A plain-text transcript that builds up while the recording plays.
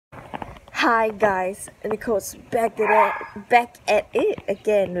Hi guys, Nicole's back at it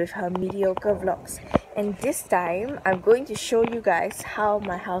again with her mediocre vlogs, and this time I'm going to show you guys how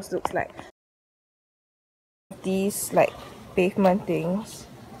my house looks like. These like pavement things,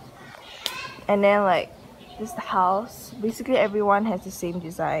 and then like this is the house. Basically everyone has the same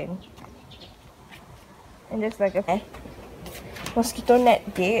design, and there's like a mosquito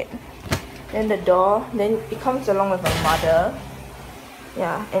net gate, then the door, then it comes along with a mother.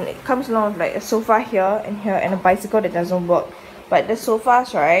 Yeah, and it comes along with like a sofa here and a bicycle that doesn't work. But the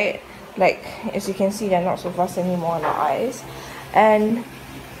sofas, right, like as you can see, they're not sofas anymore in our eyes. And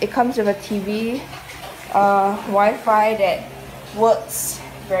it comes with a TV, Wi-Fi that works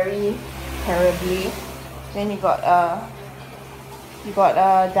very terribly. Then you got a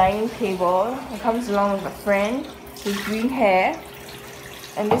dining table. It comes along with a friend with green hair.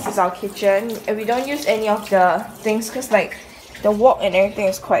 And this is our kitchen. And we don't use any of the things because like the wok and everything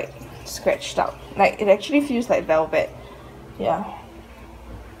is quite scratched out. Like it actually feels like velvet. Yeah.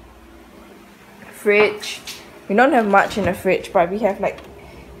 Fridge. We don't have much in the fridge, but we have like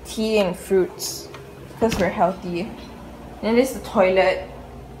tea and fruits because we're healthy. Then this is the toilet.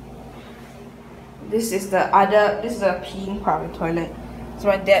 This is the peeing part of the toilet. It's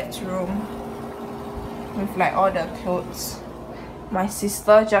my dad's room with like all the clothes. My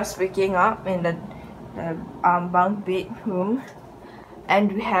sister just waking up in the bunk bedroom,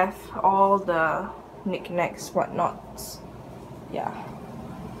 and we have all the knickknacks, whatnots. Yeah.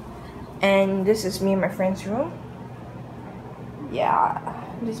 And this is me and my friend's room. Yeah,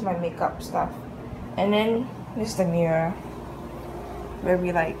 this is my makeup stuff. And then this is the mirror where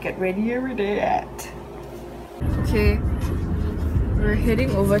we like get ready every day at. Okay, we're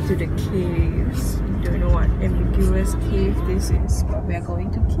heading over to the caves. Don't know what ambiguous cave this is, but we are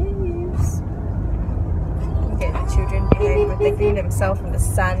going to caves. Look at the children behind protecting themselves from the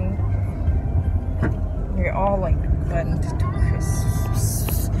sun. We're all like burnt to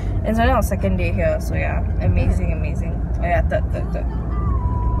crisps. And it's only our second day here, so yeah, amazing. Oh yeah, third.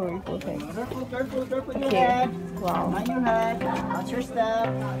 Okay. Okay. Wow. Mind your head. Watch your step.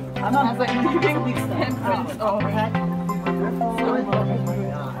 I'm not like big stand. Oh my god.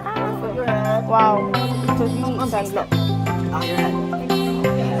 Wow. So we need sunblock. Back your head.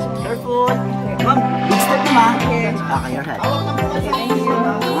 Careful. Ma'am, big step naman. Okay. Back your head. Thank you.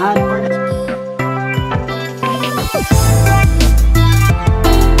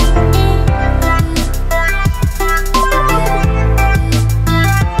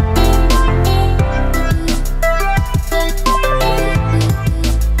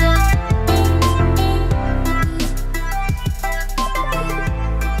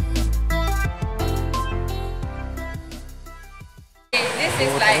 This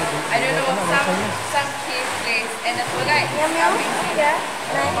is like, I don't know, some cave place, and the tour guide is amazing. Yeah.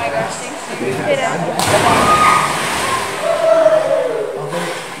 Oh my gosh, thank you.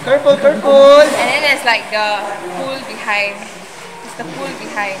 Careful. And then there's like the pool behind. It's the pool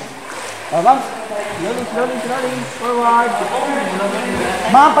behind. Ma'am, slowly. Forward.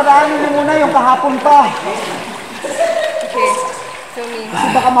 Ma'am, padaanin niyo muna yung kahapon pa. Okay, so me. Kasi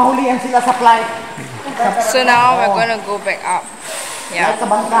baka mahulihan sila sa flight. So now we're gonna go back up. Yeah. Sa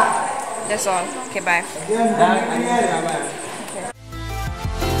bangka. That's all. Okay, bye.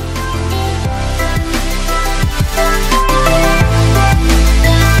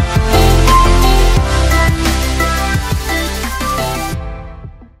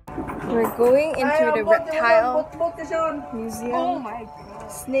 We're going into the reptile museum. Oh my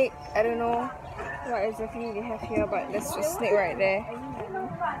god. Snake. I don't know what exactly they have here, but there's a snake right there.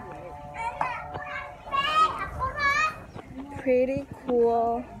 Pretty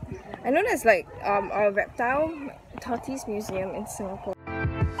cool. I know there's like a reptile tortoise museum in Singapore.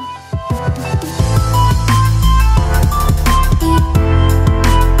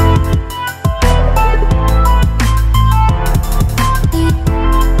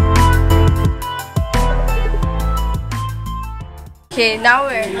 Okay, now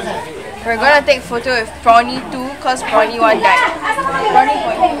we're gonna take photo with Prawny 2 cause Prawny 1 died. Prawny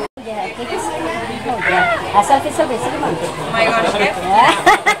 1. Selfie, sige ma'am. Oh my gosh, okay?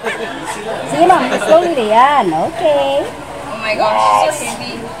 Sige ma'am, slowly yan, okay. Oh my gosh, so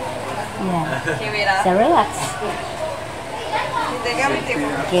heavy. Yeah. Okay, wait So relax.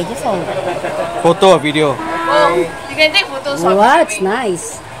 Okay, just hold it. Photo or video? Oh, you can take photos of Wow, it's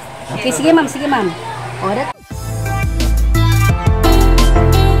nice. Okay, sige ma'am. Order.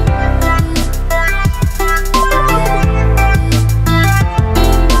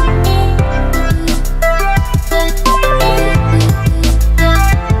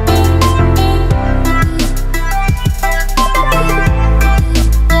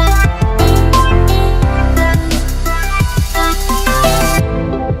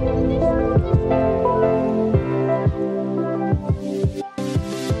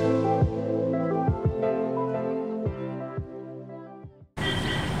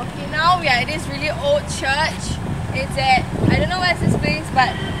 Okay, now we are at this really old church. It's at, I don't know where's this place,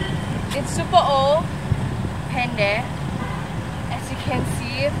 but it's super old. Pen there. As you can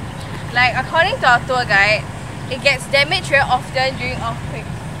see, like according to our tour guide, it gets damaged very often during earthquakes.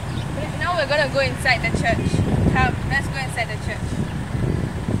 But now we're gonna go inside the church. Come, let's go inside the church.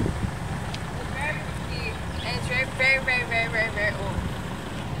 It's very pretty and it's very old.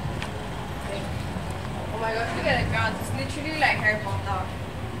 Okay. Oh my gosh, look at the ground. It's literally like Harry Potter.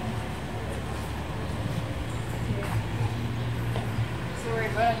 Okay. So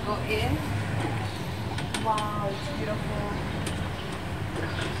we're gonna go in. Wow, it's beautiful.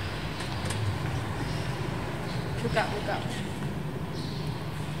 Look up, look up.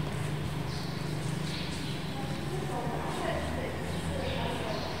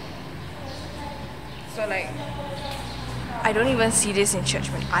 So like, I don't even see this in church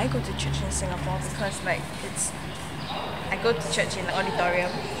when I go to church in Singapore because like I go to church in the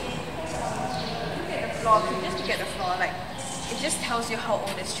auditorium. Look at the floor, just look at the floor, like it just tells you how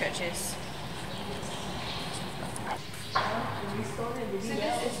old this church is. So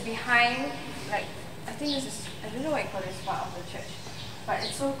this is behind, like, I think this is, I don't know what you call this part of the church, but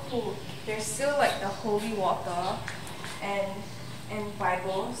it's so cool. There's still like the holy water and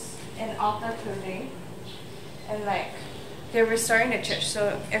Bibles and altar clothing, and like they're restoring the church,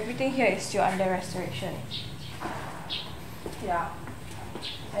 so everything here is still under restoration. Yeah,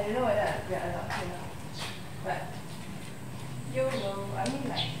 I don't know whether we're allowed here, but YOLO, I mean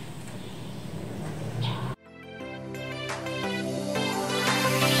like.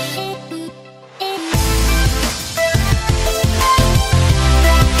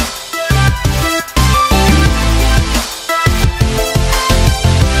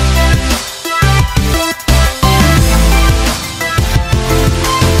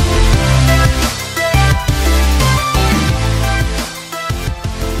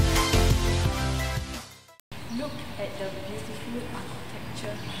 Look at the beautiful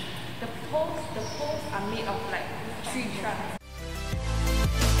architecture. The poles are made of like tree trunks.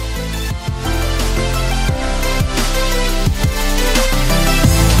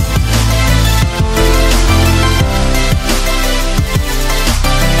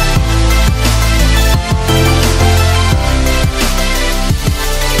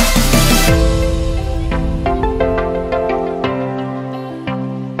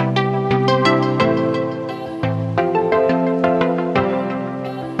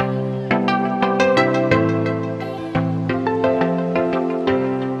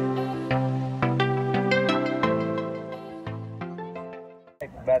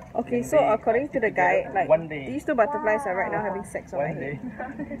 Okay, so according to the guide, like these two butterflies are right now having sex on my head.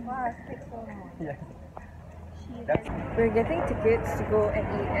 We're getting tickets to go and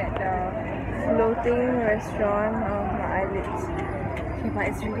eat at the floating restaurant of my eyelids. Okay, but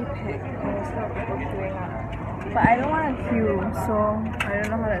it's really packed and there's a lot of people queuing up. But I don't want to queue, so I don't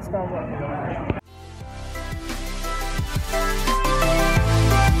know how that's gonna work.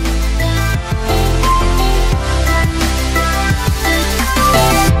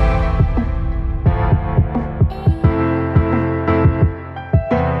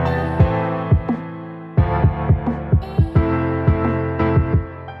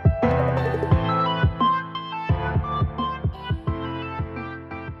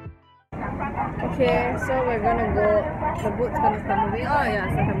 Okay, so we're gonna go, the boat's gonna start moving. Oh yeah,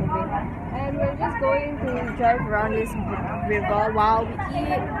 it's started moving. And we're just going to drive around this river while we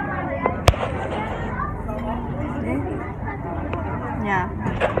eat. Yeah.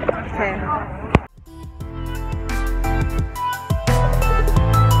 Okay.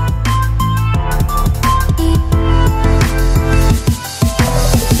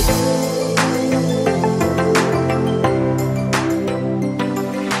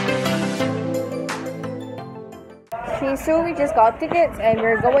 Okay, so we just got tickets and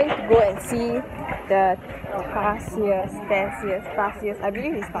we're going to go and see the Tarsius. I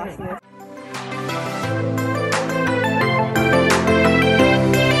believe it's Tarsius.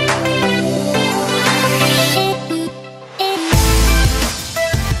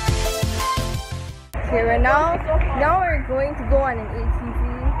 Okay, now we're going to go on an ATV.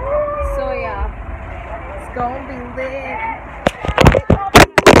 So yeah, it's gonna be lit.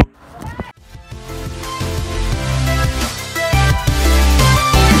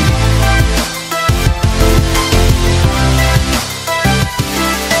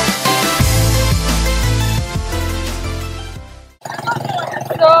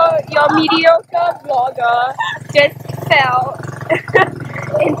 Your mediocre vlogger just fell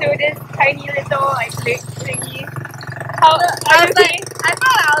into this tiny little like lake thingy. I thought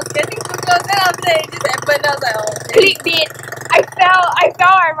I was getting too close, then after that it just happened. I was like, oh, okay. Clickbait. I fell.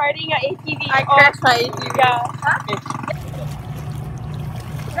 I'm riding an ATV. I crashed my ATV. Yeah.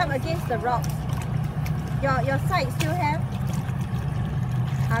 Rub against the rocks. Your side still have.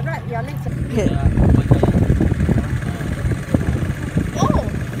 Right, your legs. Oh,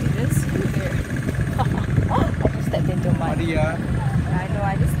 you didn't see me there. I just stepped into mine. I know,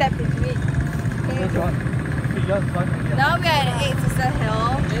 I just stepped into it. Now we are at 8 Sister Hill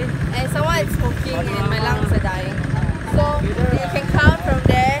and someone is smoking and my lungs are dying. So you can count from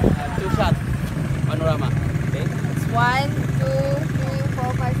there. Two shots. Panorama. Okay. It's 1, 2, 3,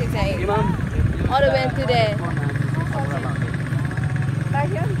 4, 5, 6, 8. All the way to there.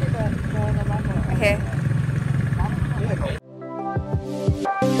 Okay.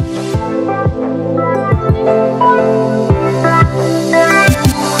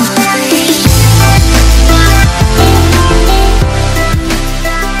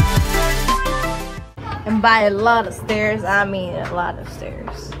 And by a lot of stairs, I mean a lot of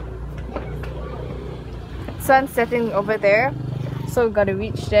stairs. Sun's setting over there, so we gotta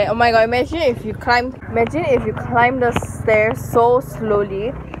reach there. Oh my god! Imagine if you climb the stairs so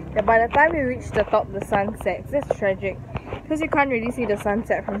slowly that by the time you reach the top, the sun sets. That's tragic, because you can't really see the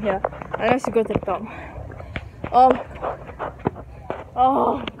sunset from here unless you go to the top. Oh!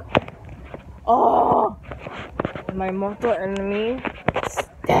 My mortal enemy,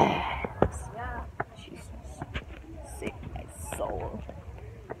 stairs. Jesus, save my soul.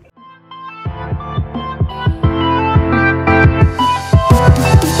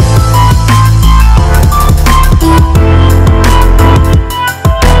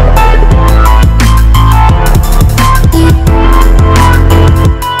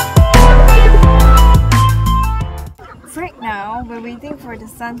 We're waiting for the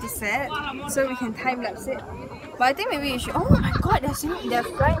sun to set so we can time lapse it. But I think maybe you should. Oh my god, they're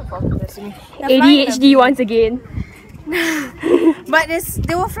flying for ADHD once again. But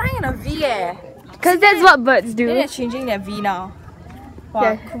they were flying in a V because that's what birds do. Then they're changing their V now. Wow,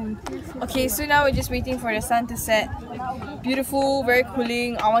 yeah. Cool. Okay, so now we're just waiting for the sun to set. Beautiful, very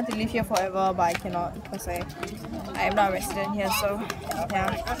cooling. I want to live here forever, but I cannot because I am not a resident here. So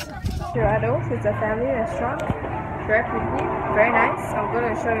yeah. Girados is a family restaurant. Very pretty, very nice. I'm going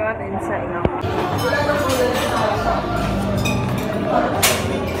to show you on the inside now.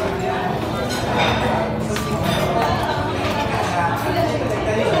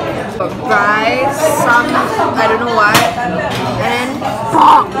 Rice, some I don't know what, and then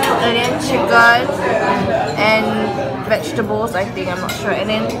pork, and then chicken, and vegetables. I think, I'm not sure. And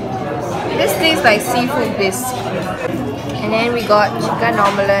then this tastes like seafood bisque. And then we got chicken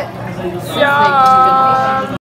omelette. Yeah.